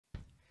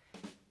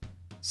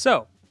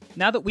So,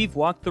 now that we've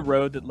walked the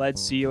road that led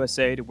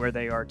CUSA to where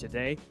they are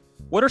today,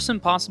 what are some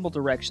possible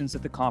directions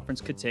that the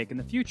conference could take in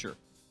the future?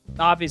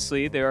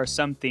 Obviously, there are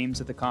some themes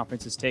that the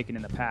conference has taken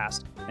in the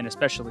past, and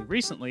especially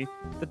recently,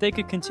 that they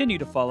could continue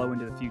to follow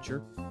into the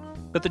future.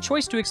 But the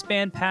choice to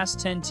expand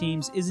past 10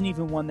 teams isn't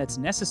even one that's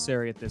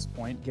necessary at this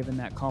point, given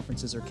that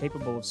conferences are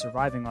capable of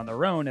surviving on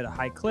their own at a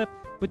high clip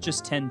with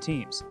just 10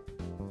 teams.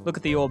 Look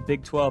at the old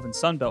Big 12 and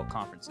Sun Belt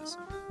conferences.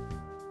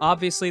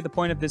 Obviously, the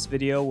point of this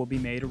video will be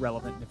made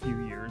irrelevant in a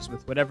few years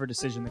with whatever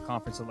decision the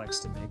conference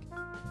elects to make.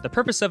 The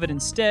purpose of it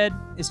instead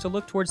is to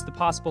look towards the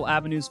possible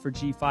avenues for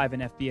G5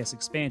 and FBS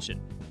expansion,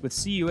 with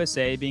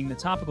CUSA being the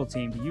topical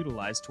team to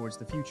utilize towards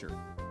the future.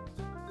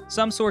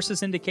 Some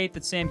sources indicate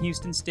that Sam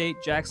Houston State,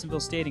 Jacksonville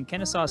State, and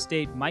Kennesaw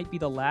State might be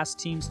the last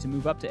teams to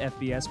move up to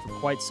FBS for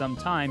quite some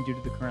time due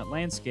to the current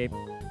landscape,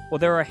 while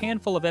there are a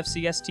handful of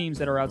FCS teams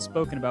that are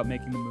outspoken about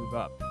making the move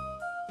up.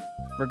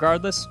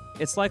 Regardless,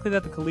 it's likely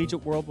that the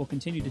collegiate world will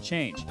continue to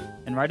change,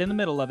 and right in the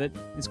middle of it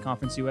is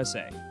Conference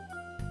USA.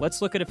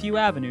 Let's look at a few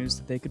avenues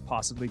that they could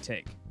possibly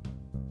take.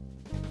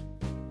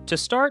 To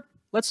start,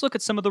 let's look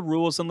at some of the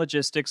rules and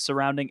logistics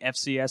surrounding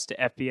FCS to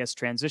FBS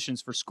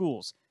transitions for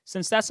schools,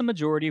 since that's a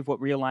majority of what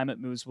realignment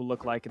moves will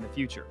look like in the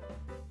future.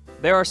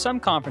 There are some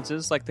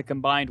conferences, like the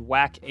combined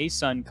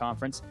WAC-ASUN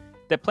conference,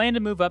 that plan to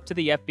move up to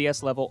the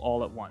FBS level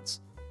all at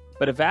once,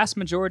 but a vast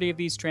majority of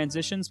these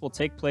transitions will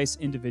take place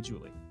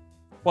individually.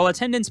 While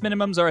attendance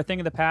minimums are a thing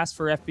of the past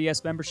for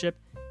FBS membership,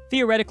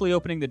 theoretically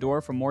opening the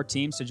door for more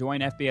teams to join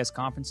FBS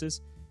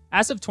conferences,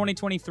 as of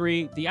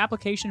 2023, the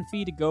application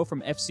fee to go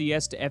from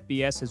FCS to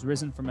FBS has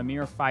risen from a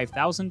mere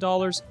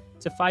 $5,000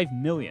 to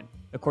 $5 million,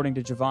 according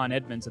to Javon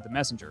Edmonds of The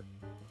Messenger.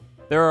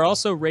 There are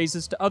also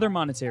raises to other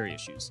monetary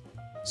issues.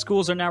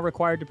 Schools are now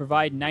required to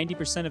provide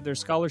 90% of their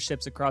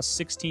scholarships across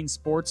 16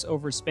 sports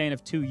over a span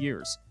of 2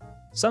 years.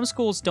 Some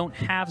schools don't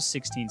have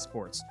 16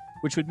 sports,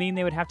 which would mean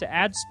they would have to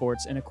add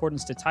sports in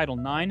accordance to Title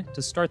IX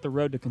to start the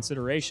road to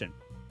consideration,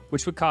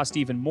 which would cost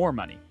even more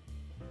money.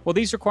 While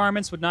these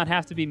requirements would not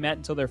have to be met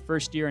until their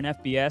first year in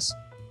FBS,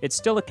 it's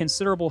still a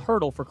considerable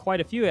hurdle for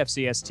quite a few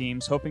FCS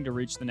teams hoping to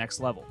reach the next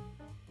level.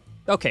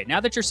 Okay,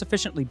 now that you're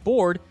sufficiently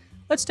bored,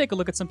 let's take a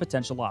look at some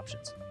potential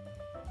options.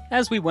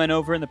 As we went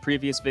over in the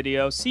previous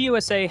video,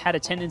 CUSA had a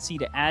tendency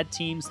to add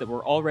teams that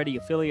were already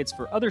affiliates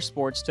for other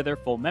sports to their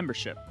full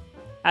membership.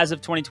 As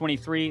of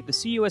 2023, the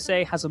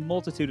CUSA has a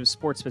multitude of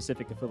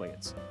sports-specific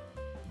affiliates.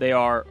 They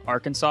are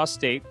Arkansas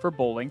State for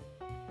bowling,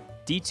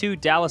 D2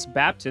 Dallas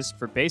Baptist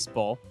for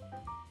baseball,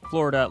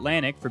 Florida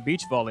Atlantic for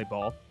beach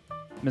volleyball,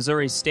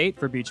 Missouri State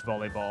for beach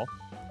volleyball,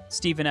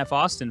 Stephen F.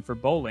 Austin for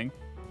bowling,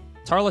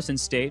 Tarleton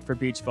State for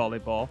beach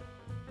volleyball,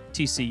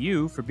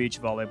 TCU for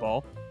beach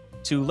volleyball,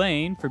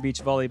 Tulane for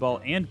beach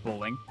volleyball and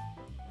bowling,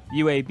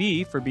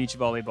 UAB for beach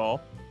volleyball,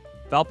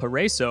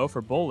 Valparaiso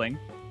for bowling,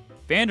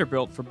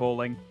 Vanderbilt for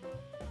bowling,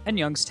 and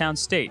Youngstown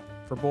State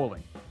for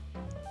bowling.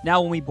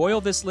 Now, when we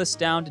boil this list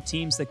down to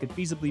teams that could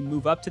feasibly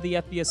move up to the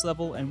FBS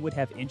level and would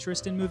have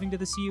interest in moving to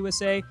the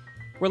CUSA,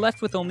 we're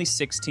left with only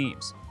 6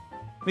 teams.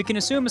 We can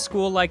assume a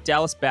school like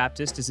Dallas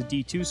Baptist is a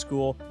D2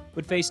 school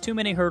would face too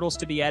many hurdles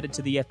to be added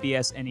to the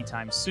FBS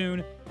anytime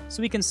soon,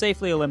 so we can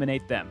safely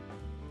eliminate them.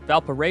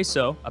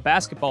 Valparaiso, a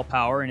basketball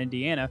power in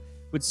Indiana,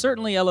 would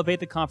certainly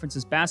elevate the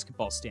conference's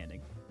basketball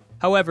standing.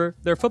 However,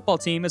 their football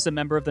team is a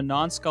member of the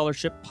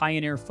non-scholarship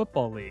Pioneer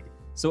Football League,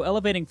 so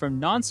elevating from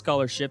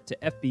non-scholarship to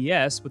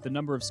FBS with the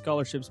number of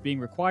scholarships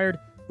being required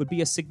would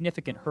be a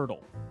significant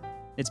hurdle.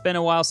 It's been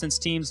a while since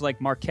teams like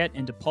Marquette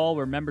and DePaul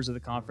were members of the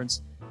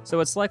conference,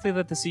 so it's likely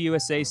that the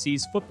CUSA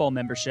sees football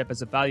membership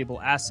as a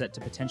valuable asset to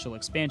potential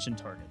expansion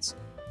targets.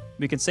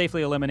 We can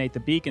safely eliminate the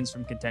Beacons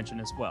from contention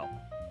as well.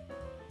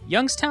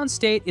 Youngstown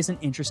State is an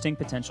interesting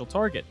potential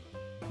target.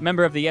 A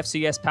member of the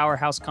FCS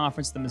powerhouse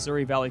conference, the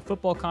Missouri Valley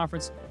Football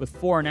Conference, with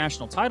 4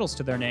 national titles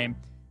to their name,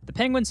 the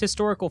Penguins'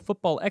 historical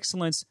football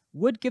excellence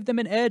would give them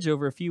an edge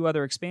over a few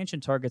other expansion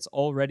targets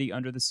already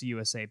under the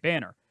CUSA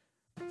banner.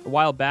 A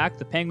while back,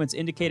 the Penguins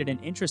indicated an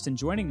interest in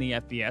joining the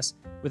FBS,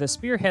 with a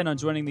spearhead on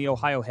joining the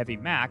Ohio Heavy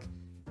MAC,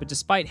 but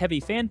despite heavy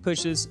fan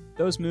pushes,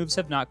 those moves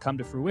have not come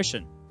to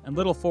fruition, and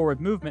little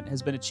forward movement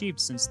has been achieved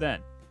since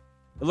then.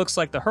 It looks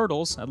like the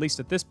hurdles, at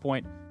least at this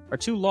point, are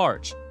too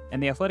large,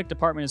 and the athletic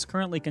department is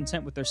currently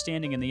content with their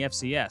standing in the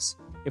FCS,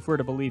 if we're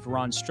to believe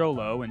Ron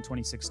Strollo in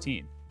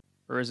 2016.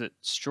 Or is it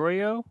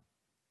Strollo?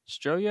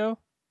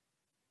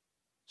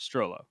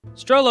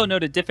 Strollo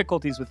noted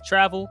difficulties with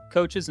travel,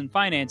 coaches, and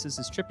finances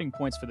as tripping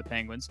points for the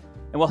Penguins,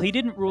 and while he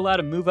didn't rule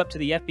out a move up to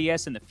the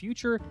FBS in the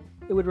future,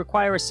 it would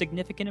require a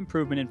significant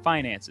improvement in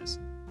finances.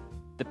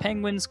 The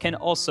Penguins can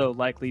also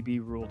likely be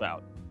ruled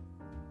out.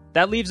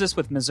 That leaves us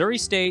with Missouri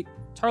State,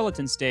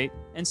 Tarleton State,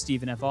 and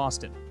Stephen F.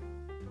 Austin.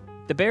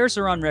 The Bears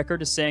are on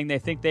record as saying they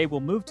think they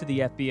will move to the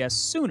FBS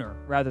sooner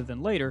rather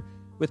than later,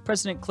 with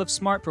President Cliff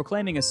Smart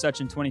proclaiming as such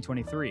in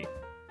 2023.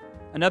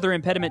 Another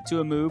impediment to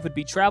a move would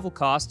be travel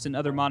costs and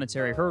other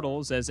monetary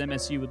hurdles, as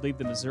MSU would leave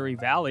the Missouri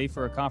Valley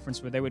for a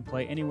conference where they would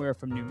play anywhere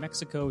from New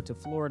Mexico to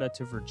Florida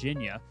to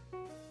Virginia.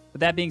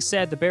 But that being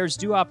said, the Bears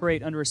do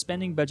operate under a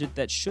spending budget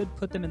that should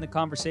put them in the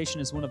conversation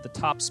as one of the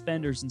top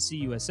spenders in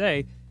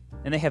CUSA,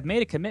 and they have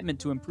made a commitment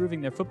to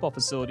improving their football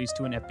facilities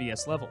to an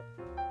FBS level.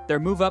 Their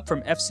move up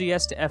from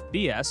FCS to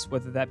FBS,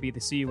 whether that be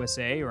the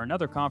CUSA or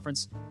another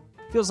conference,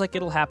 feels like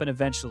it'll happen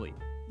eventually,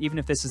 even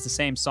if this is the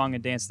same song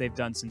and dance they've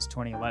done since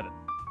 2011.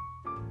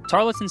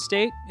 Tarleton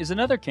State is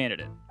another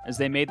candidate, as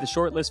they made the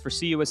shortlist for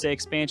CUSA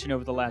expansion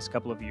over the last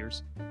couple of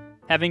years.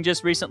 Having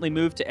just recently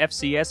moved to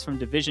FCS from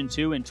Division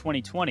II in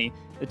 2020,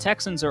 the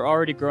Texans are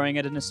already growing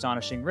at an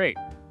astonishing rate,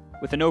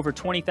 with an over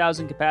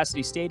 20,000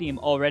 capacity stadium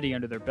already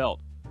under their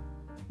belt.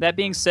 That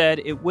being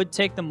said, it would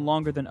take them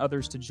longer than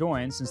others to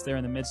join since they're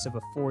in the midst of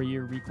a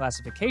 4-year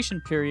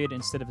reclassification period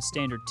instead of a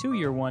standard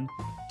 2-year one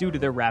due to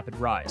their rapid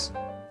rise.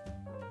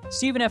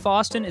 Stephen F.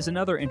 Austin is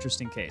another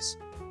interesting case.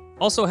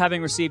 Also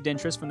having received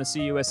interest from the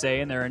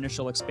CUSA in their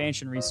initial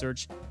expansion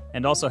research,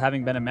 and also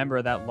having been a member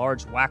of that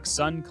large WAC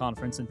Sun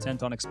conference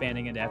intent on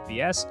expanding into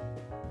FBS,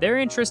 their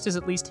interest is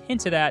at least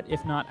hinted at,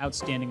 if not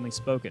outstandingly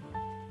spoken.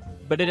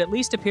 But it at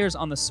least appears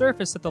on the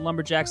surface that the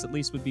Lumberjacks at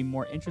least would be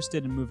more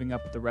interested in moving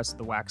up with the rest of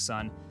the WAC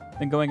Sun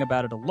than going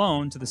about it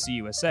alone to the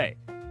CUSA,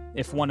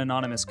 if one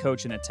anonymous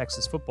coach in a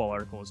Texas football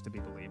article is to be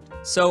believed.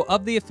 So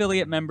of the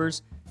affiliate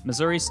members,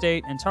 Missouri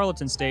State and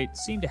Tarleton State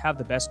seem to have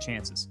the best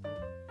chances.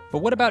 But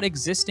what about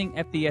existing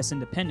FBS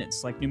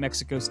independents like New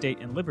Mexico State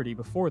and Liberty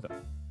before them?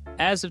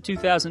 As of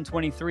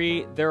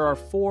 2023, there are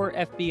 4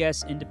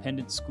 FBS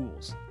independent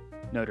schools: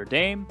 Notre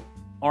Dame,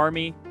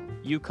 Army,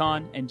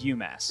 UConn, and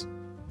UMass.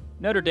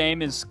 Notre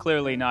Dame is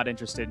clearly not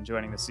interested in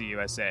joining the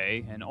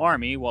CUSA, and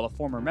Army, while a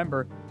former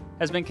member,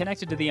 has been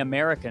connected to the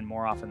American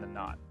more often than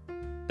not.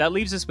 That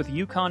leaves us with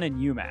UConn and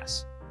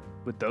UMass.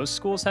 Would those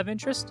schools have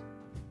interest?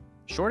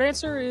 Short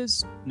answer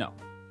is no.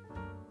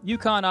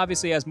 UConn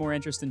obviously has more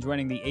interest in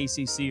joining the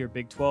ACC or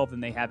Big 12 than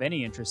they have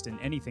any interest in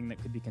anything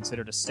that could be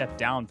considered a step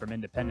down from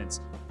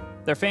independence.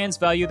 Their fans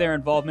value their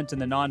involvement in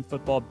the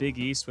non-football Big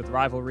East with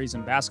rivalries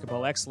and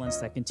basketball excellence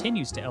that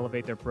continues to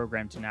elevate their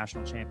program to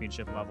national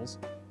championship levels.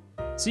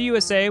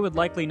 CUSA would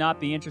likely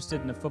not be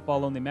interested in a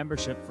football-only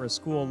membership for a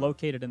school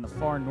located in the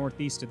far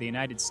northeast of the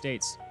United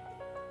States.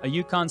 A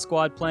UConn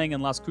squad playing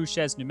in Las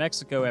Cruces, New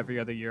Mexico every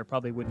other year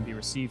probably wouldn't be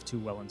received too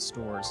well in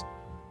stores.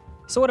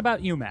 So what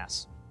about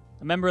UMass?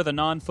 A member of the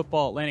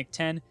non-football Atlantic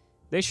 10,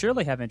 they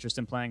surely have interest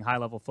in playing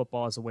high-level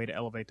football as a way to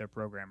elevate their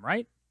program,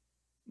 right?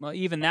 Well,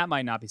 even that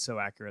might not be so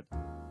accurate.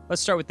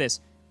 Let's start with this.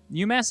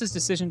 UMass's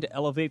decision to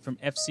elevate from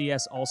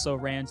FCS also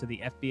ran to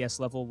the FBS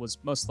level was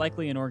most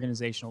likely an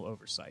organizational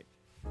oversight.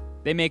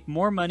 They make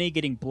more money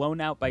getting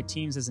blown out by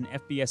teams as an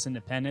FBS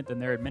independent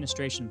than their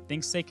administration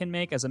thinks they can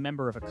make as a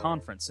member of a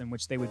conference in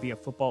which they would be a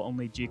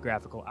football-only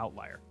geographical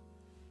outlier.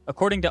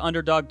 According to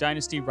Underdog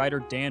Dynasty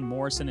writer Dan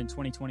Morrison in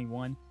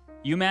 2021,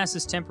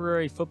 UMass's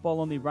temporary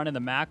football-only run in the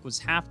MAC was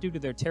half due to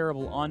their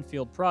terrible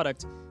on-field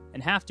product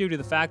and half due to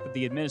the fact that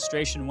the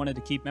administration wanted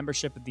to keep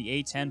membership at the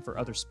A10 for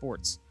other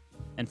sports.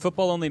 And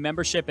football-only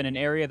membership in an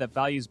area that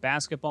values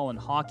basketball and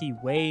hockey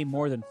way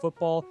more than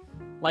football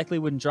likely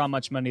wouldn't draw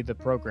much money to the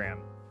program,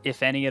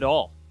 if any at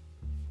all.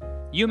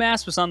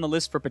 UMass was on the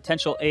list for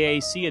potential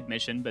AAC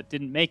admission, but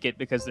didn't make it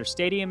because their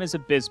stadium is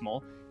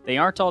abysmal, they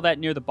aren't all that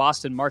near the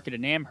Boston market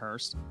in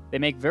Amherst, they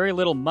make very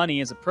little money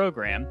as a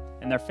program,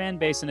 and their fan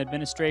base and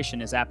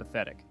administration is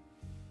apathetic.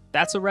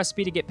 That's a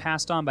recipe to get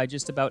passed on by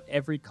just about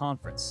every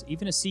conference,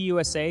 even a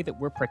CUSA that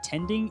we're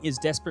pretending is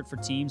desperate for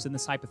teams in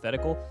this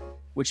hypothetical,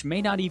 which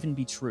may not even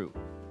be true.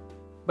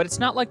 But it's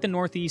not like the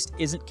Northeast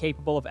isn't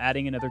capable of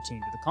adding another team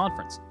to the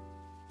conference.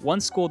 One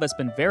school that's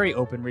been very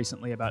open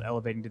recently about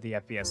elevating to the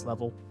FBS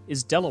level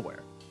is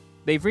Delaware.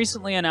 They've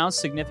recently announced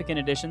significant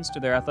additions to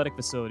their athletic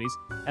facilities,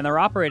 and their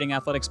operating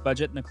athletics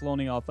budget in the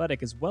Colonial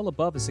Athletic is well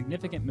above a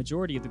significant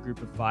majority of the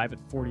Group of 5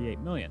 at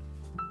 $48 million.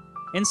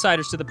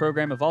 Insiders to the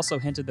program have also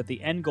hinted that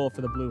the end goal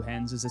for the Blue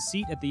Hens is a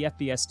seat at the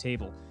FBS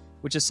table,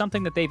 which is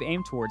something that they've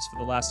aimed towards for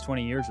the last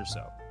 20 years or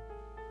so.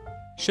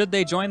 Should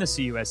they join the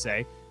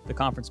CUSA, the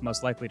conference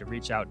most likely to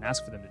reach out and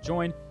ask for them to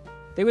join,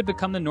 they would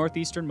become the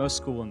northeasternmost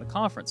school in the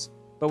conference.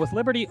 But with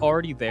Liberty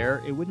already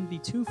there, it wouldn't be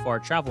too far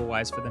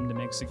travel-wise for them to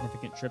make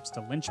significant trips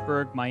to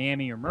Lynchburg,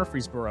 Miami, or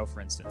Murfreesboro,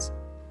 for instance.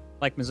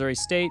 Like Missouri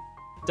State,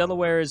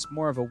 Delaware is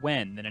more of a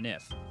when than an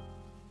if.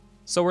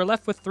 So we're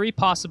left with 3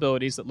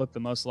 possibilities that look the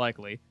most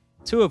likely,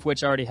 2 of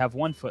which already have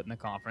one foot in the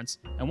conference,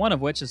 and one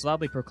of which is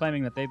loudly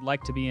proclaiming that they'd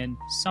like to be in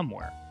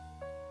somewhere.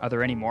 Are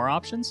there any more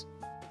options?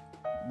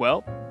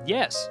 Well,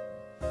 yes.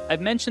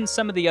 I've mentioned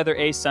some of the other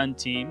A-Sun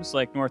teams,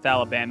 like North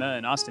Alabama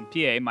and Austin,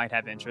 PA, might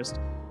have interest,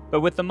 but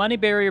with the money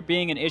barrier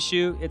being an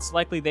issue, it's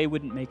likely they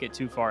wouldn't make it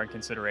too far in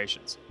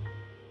considerations.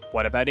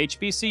 What about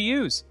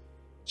HBCUs?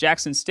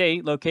 Jackson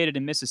State, located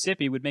in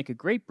Mississippi, would make a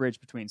great bridge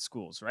between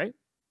schools, right?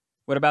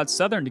 What about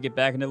Southern to get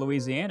back into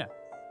Louisiana?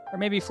 Or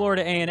maybe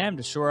Florida A&M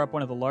to shore up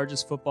one of the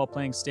largest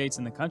football-playing states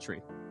in the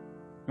country?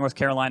 North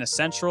Carolina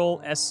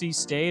Central, SC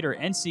State, or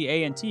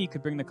NCAA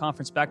could bring the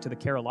conference back to the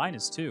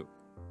Carolinas, too.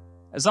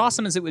 As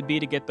awesome as it would be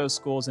to get those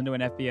schools into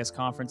an FBS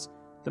conference,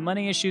 the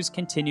money issues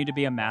continue to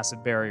be a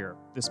massive barrier,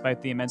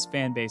 despite the immense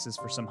fan bases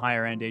for some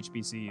higher-end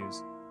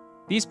HBCUs.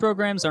 These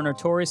programs are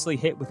notoriously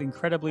hit with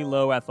incredibly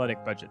low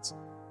athletic budgets,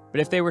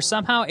 but if they were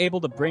somehow able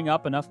to bring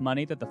up enough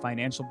money that the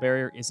financial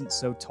barrier isn't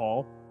so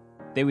tall,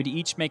 they would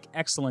each make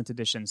excellent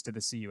additions to the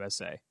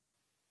CUSA.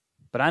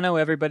 But I know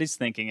everybody's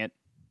thinking it.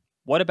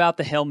 What about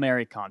the Hail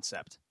Mary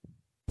concept?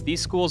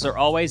 These schools are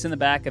always in the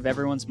back of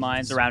everyone's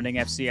mind surrounding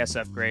FCS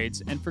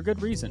upgrades, and for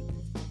good reason.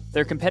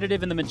 They're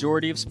competitive in the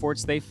majority of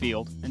sports they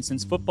field, and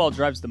since football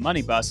drives the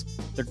money bus,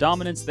 their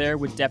dominance there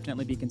would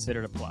definitely be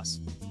considered a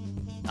plus.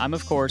 I'm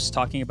of course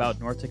talking about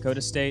North Dakota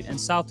State and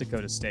South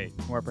Dakota State,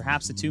 who are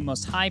perhaps the two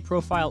most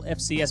high-profile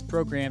FCS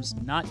programs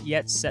not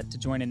yet set to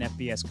join an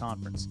FBS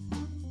conference.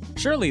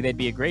 Surely they'd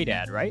be a great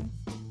add, right?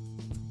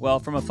 Well,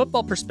 from a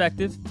football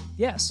perspective,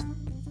 yes.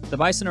 The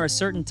Bison are a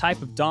certain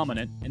type of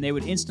dominant, and they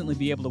would instantly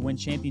be able to win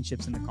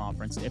championships in the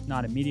conference, if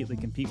not immediately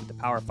compete with the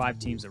Power 5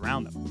 teams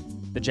around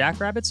them. The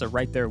Jackrabbits are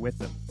right there with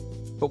them.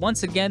 But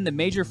once again, the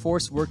major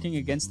force working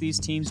against these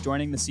teams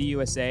joining the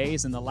CUSA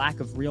is in the lack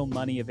of real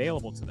money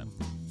available to them.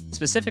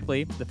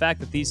 Specifically, the fact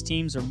that these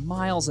teams are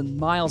miles and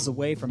miles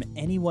away from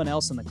anyone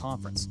else in the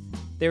conference.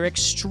 They're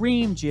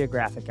extreme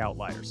geographic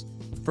outliers.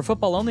 For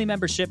football-only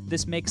membership,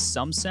 this makes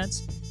some sense,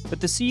 but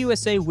the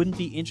CUSA wouldn't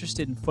be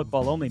interested in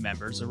football-only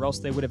members, or else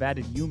they would have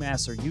added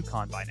UMass or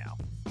UConn by now.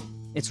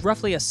 It's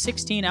roughly a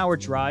 16-hour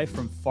drive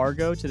from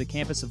Fargo to the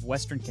campus of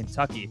Western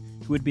Kentucky,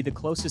 who would be the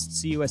closest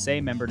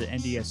CUSA member to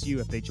NDSU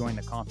if they join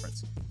the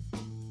conference.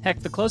 Heck,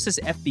 the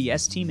closest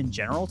FBS team in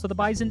general to the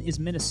Bison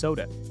is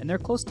Minnesota, and they're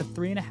close to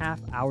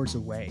 3.5 hours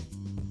away.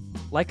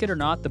 Like it or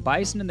not, the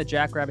Bison and the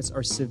Jackrabbits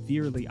are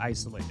severely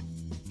isolated.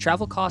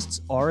 Travel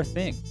costs are a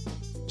thing.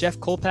 Jeff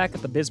Kolpak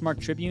at the Bismarck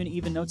Tribune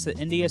even notes that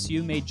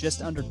NDSU made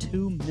just under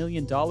 $2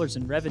 million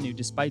in revenue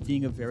despite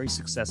being a very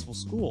successful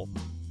school.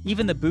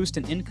 Even the boost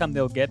in income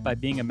they'll get by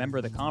being a member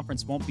of the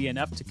conference won't be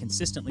enough to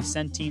consistently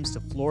send teams to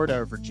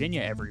Florida or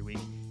Virginia every week.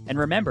 And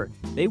remember,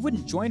 they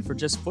wouldn't join for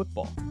just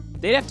football.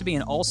 They'd have to be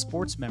an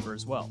all-sports member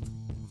as well.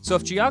 So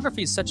if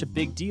geography is such a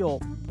big deal,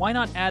 why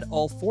not add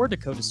all 4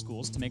 Dakota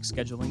schools to make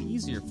scheduling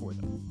easier for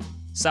them?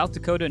 South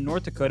Dakota and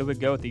North Dakota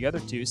would go with the other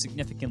 2,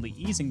 significantly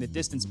easing the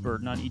distance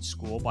burden on each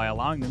school by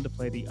allowing them to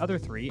play the other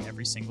 3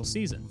 every single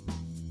season.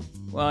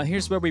 Well,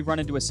 here's where we run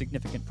into a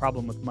significant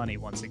problem with money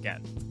once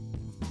again.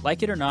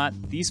 Like it or not,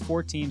 these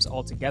 4 teams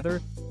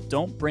altogether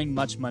don't bring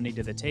much money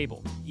to the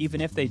table, even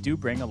if they do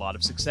bring a lot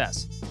of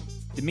success.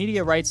 The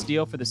media rights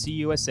deal for the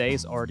CUSA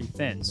is already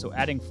thin, so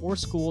adding 4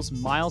 schools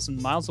miles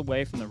and miles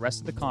away from the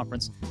rest of the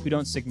conference who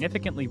don't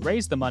significantly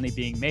raise the money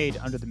being made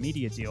under the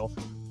media deal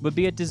would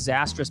be a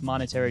disastrous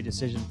monetary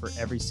decision for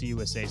every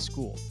CUSA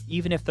school,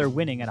 even if they're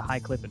winning at a high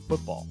clip in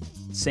football.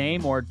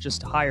 Same or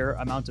just higher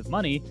amount of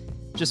money,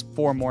 just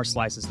 4 more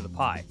slices of the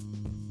pie.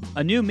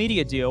 A new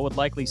media deal would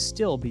likely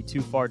still be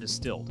too far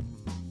distilled.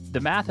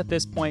 The math at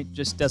this point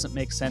just doesn't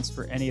make sense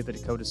for any of the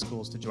Dakota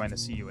schools to join the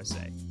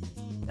CUSA.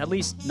 At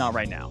least, not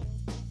right now.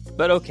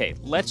 But okay,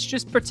 let's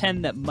just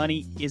pretend that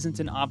money isn't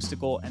an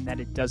obstacle and that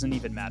it doesn't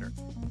even matter.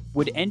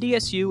 Would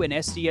NDSU and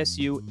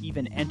SDSU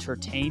even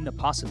entertain the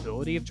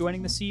possibility of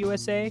joining the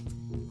CUSA?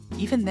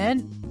 Even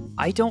then,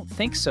 I don't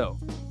think so.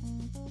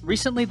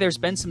 Recently, there's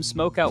been some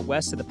smoke out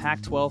west of the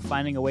Pac-12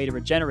 finding a way to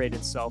regenerate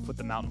itself with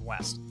the Mountain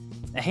West.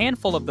 A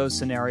handful of those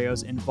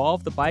scenarios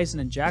involve the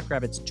Bison and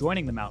Jackrabbits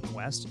joining the Mountain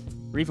West,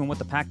 or even what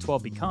the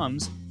Pac-12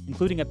 becomes,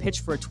 including a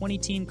pitch for a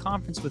 20-team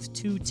conference with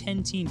 2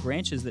 10-team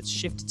branches that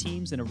shift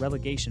teams in a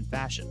relegation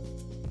fashion.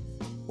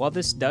 While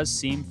this does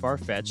seem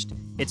far-fetched,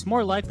 it's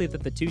more likely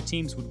that the 2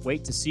 teams would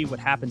wait to see what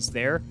happens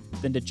there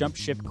than to jump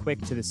ship quick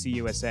to the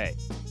CUSA.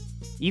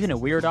 Even a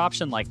weird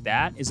option like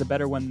that is a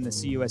better one than the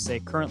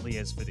CUSA currently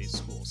is for these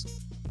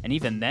schools. And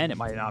even then, it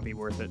might not be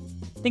worth it.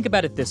 Think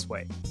about it this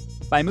way.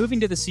 By moving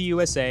to the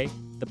CUSA,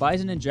 the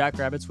Bison and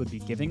Jackrabbits would be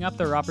giving up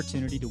their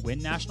opportunity to win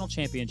national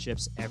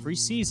championships every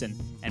season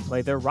and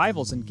play their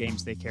rivals in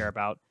games they care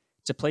about,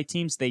 to play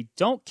teams they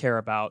don't care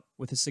about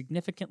with a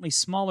significantly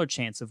smaller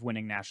chance of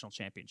winning national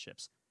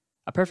championships.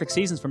 A perfect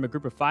season from a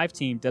group of 5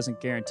 team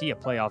doesn't guarantee a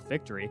playoff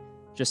victory.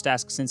 Just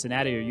ask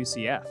Cincinnati or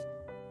UCF.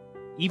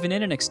 Even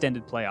in an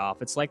extended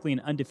playoff, it's likely an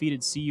undefeated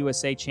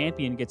CUSA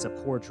champion gets a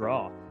poor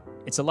draw.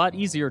 It's a lot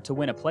easier to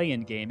win a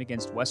play-in game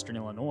against Western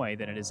Illinois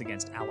than it is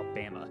against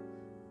Alabama.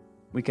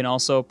 We can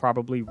also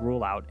probably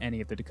rule out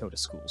any of the Dakota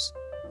schools.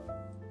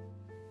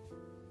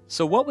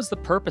 So what was the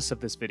purpose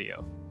of this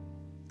video?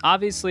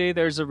 Obviously,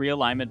 there's a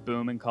realignment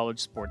boom in college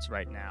sports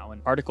right now,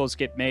 and articles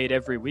get made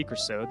every week or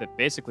so that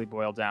basically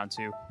boil down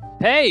to,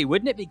 hey,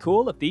 wouldn't it be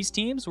cool if these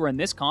teams were in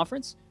this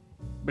conference?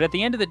 But at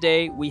the end of the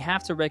day, we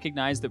have to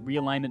recognize that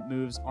realignment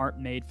moves aren't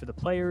made for the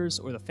players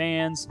or the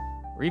fans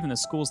or even the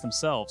schools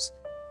themselves.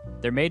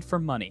 They're made for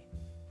money.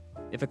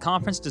 If a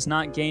conference does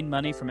not gain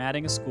money from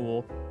adding a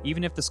school,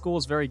 even if the school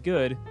is very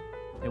good,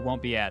 it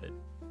won't be added.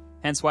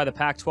 Hence why the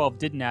Pac-12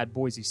 didn't add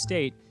Boise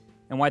State,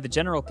 and why the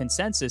general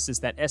consensus is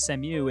that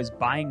SMU is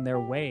buying their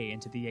way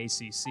into the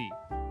ACC.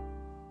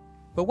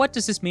 But what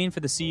does this mean for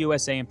the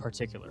CUSA in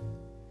particular?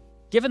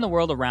 Given the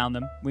world around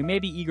them, we may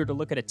be eager to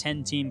look at a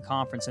 10-team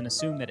conference and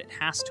assume that it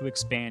has to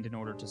expand in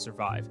order to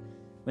survive,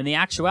 when the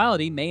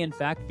actuality may in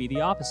fact be the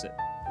opposite.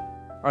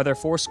 Are there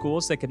 4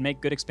 schools that could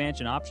make good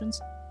expansion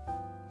options?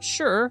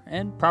 Sure,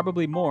 and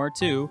probably more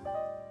too.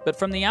 But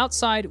from the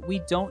outside,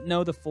 we don't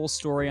know the full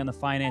story on the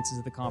finances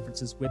of the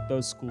conferences with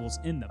those schools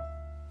in them.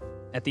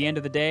 At the end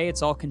of the day,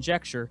 it's all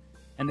conjecture,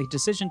 and the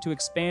decision to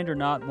expand or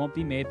not won't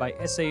be made by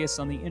essayists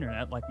on the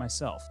internet like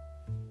myself.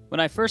 When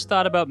I first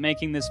thought about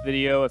making this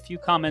video, a few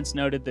comments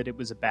noted that it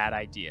was a bad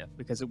idea,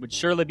 because it would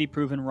surely be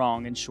proven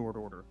wrong in short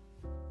order.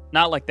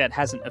 Not like that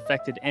hasn't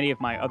affected any of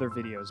my other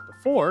videos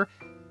before,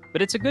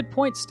 but it's a good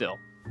point still.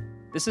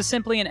 This is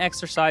simply an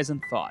exercise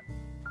in thought,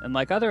 and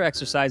like other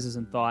exercises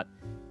in thought,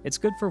 it's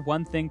good for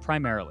one thing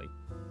primarily: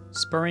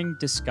 spurring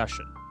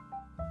discussion.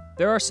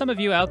 There are some of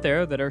you out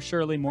there that are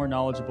surely more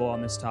knowledgeable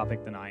on this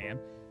topic than I am,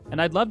 and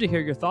I'd love to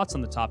hear your thoughts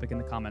on the topic in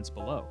the comments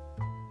below.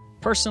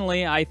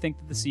 Personally, I think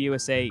that the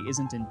CUSA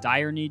isn't in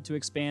dire need to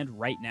expand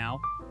right now,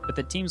 but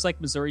that teams like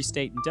Missouri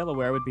State and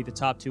Delaware would be the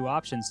top 2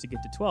 options to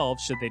get to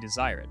 12 should they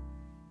desire it.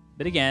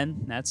 But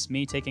again, that's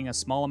me taking a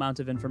small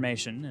amount of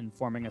information and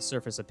forming a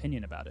surface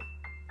opinion about it.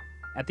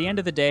 At the end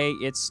of the day,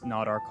 it's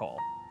not our call,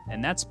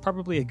 and that's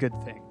probably a good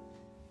thing.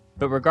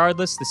 But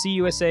regardless, the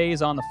CUSA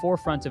is on the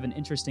forefront of an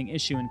interesting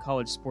issue in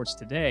college sports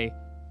today,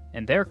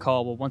 and their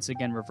call will once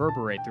again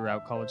reverberate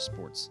throughout college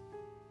sports.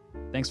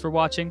 Thanks for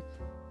watching.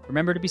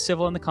 Remember to be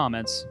civil in the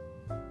comments.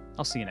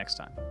 I'll see you next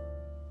time.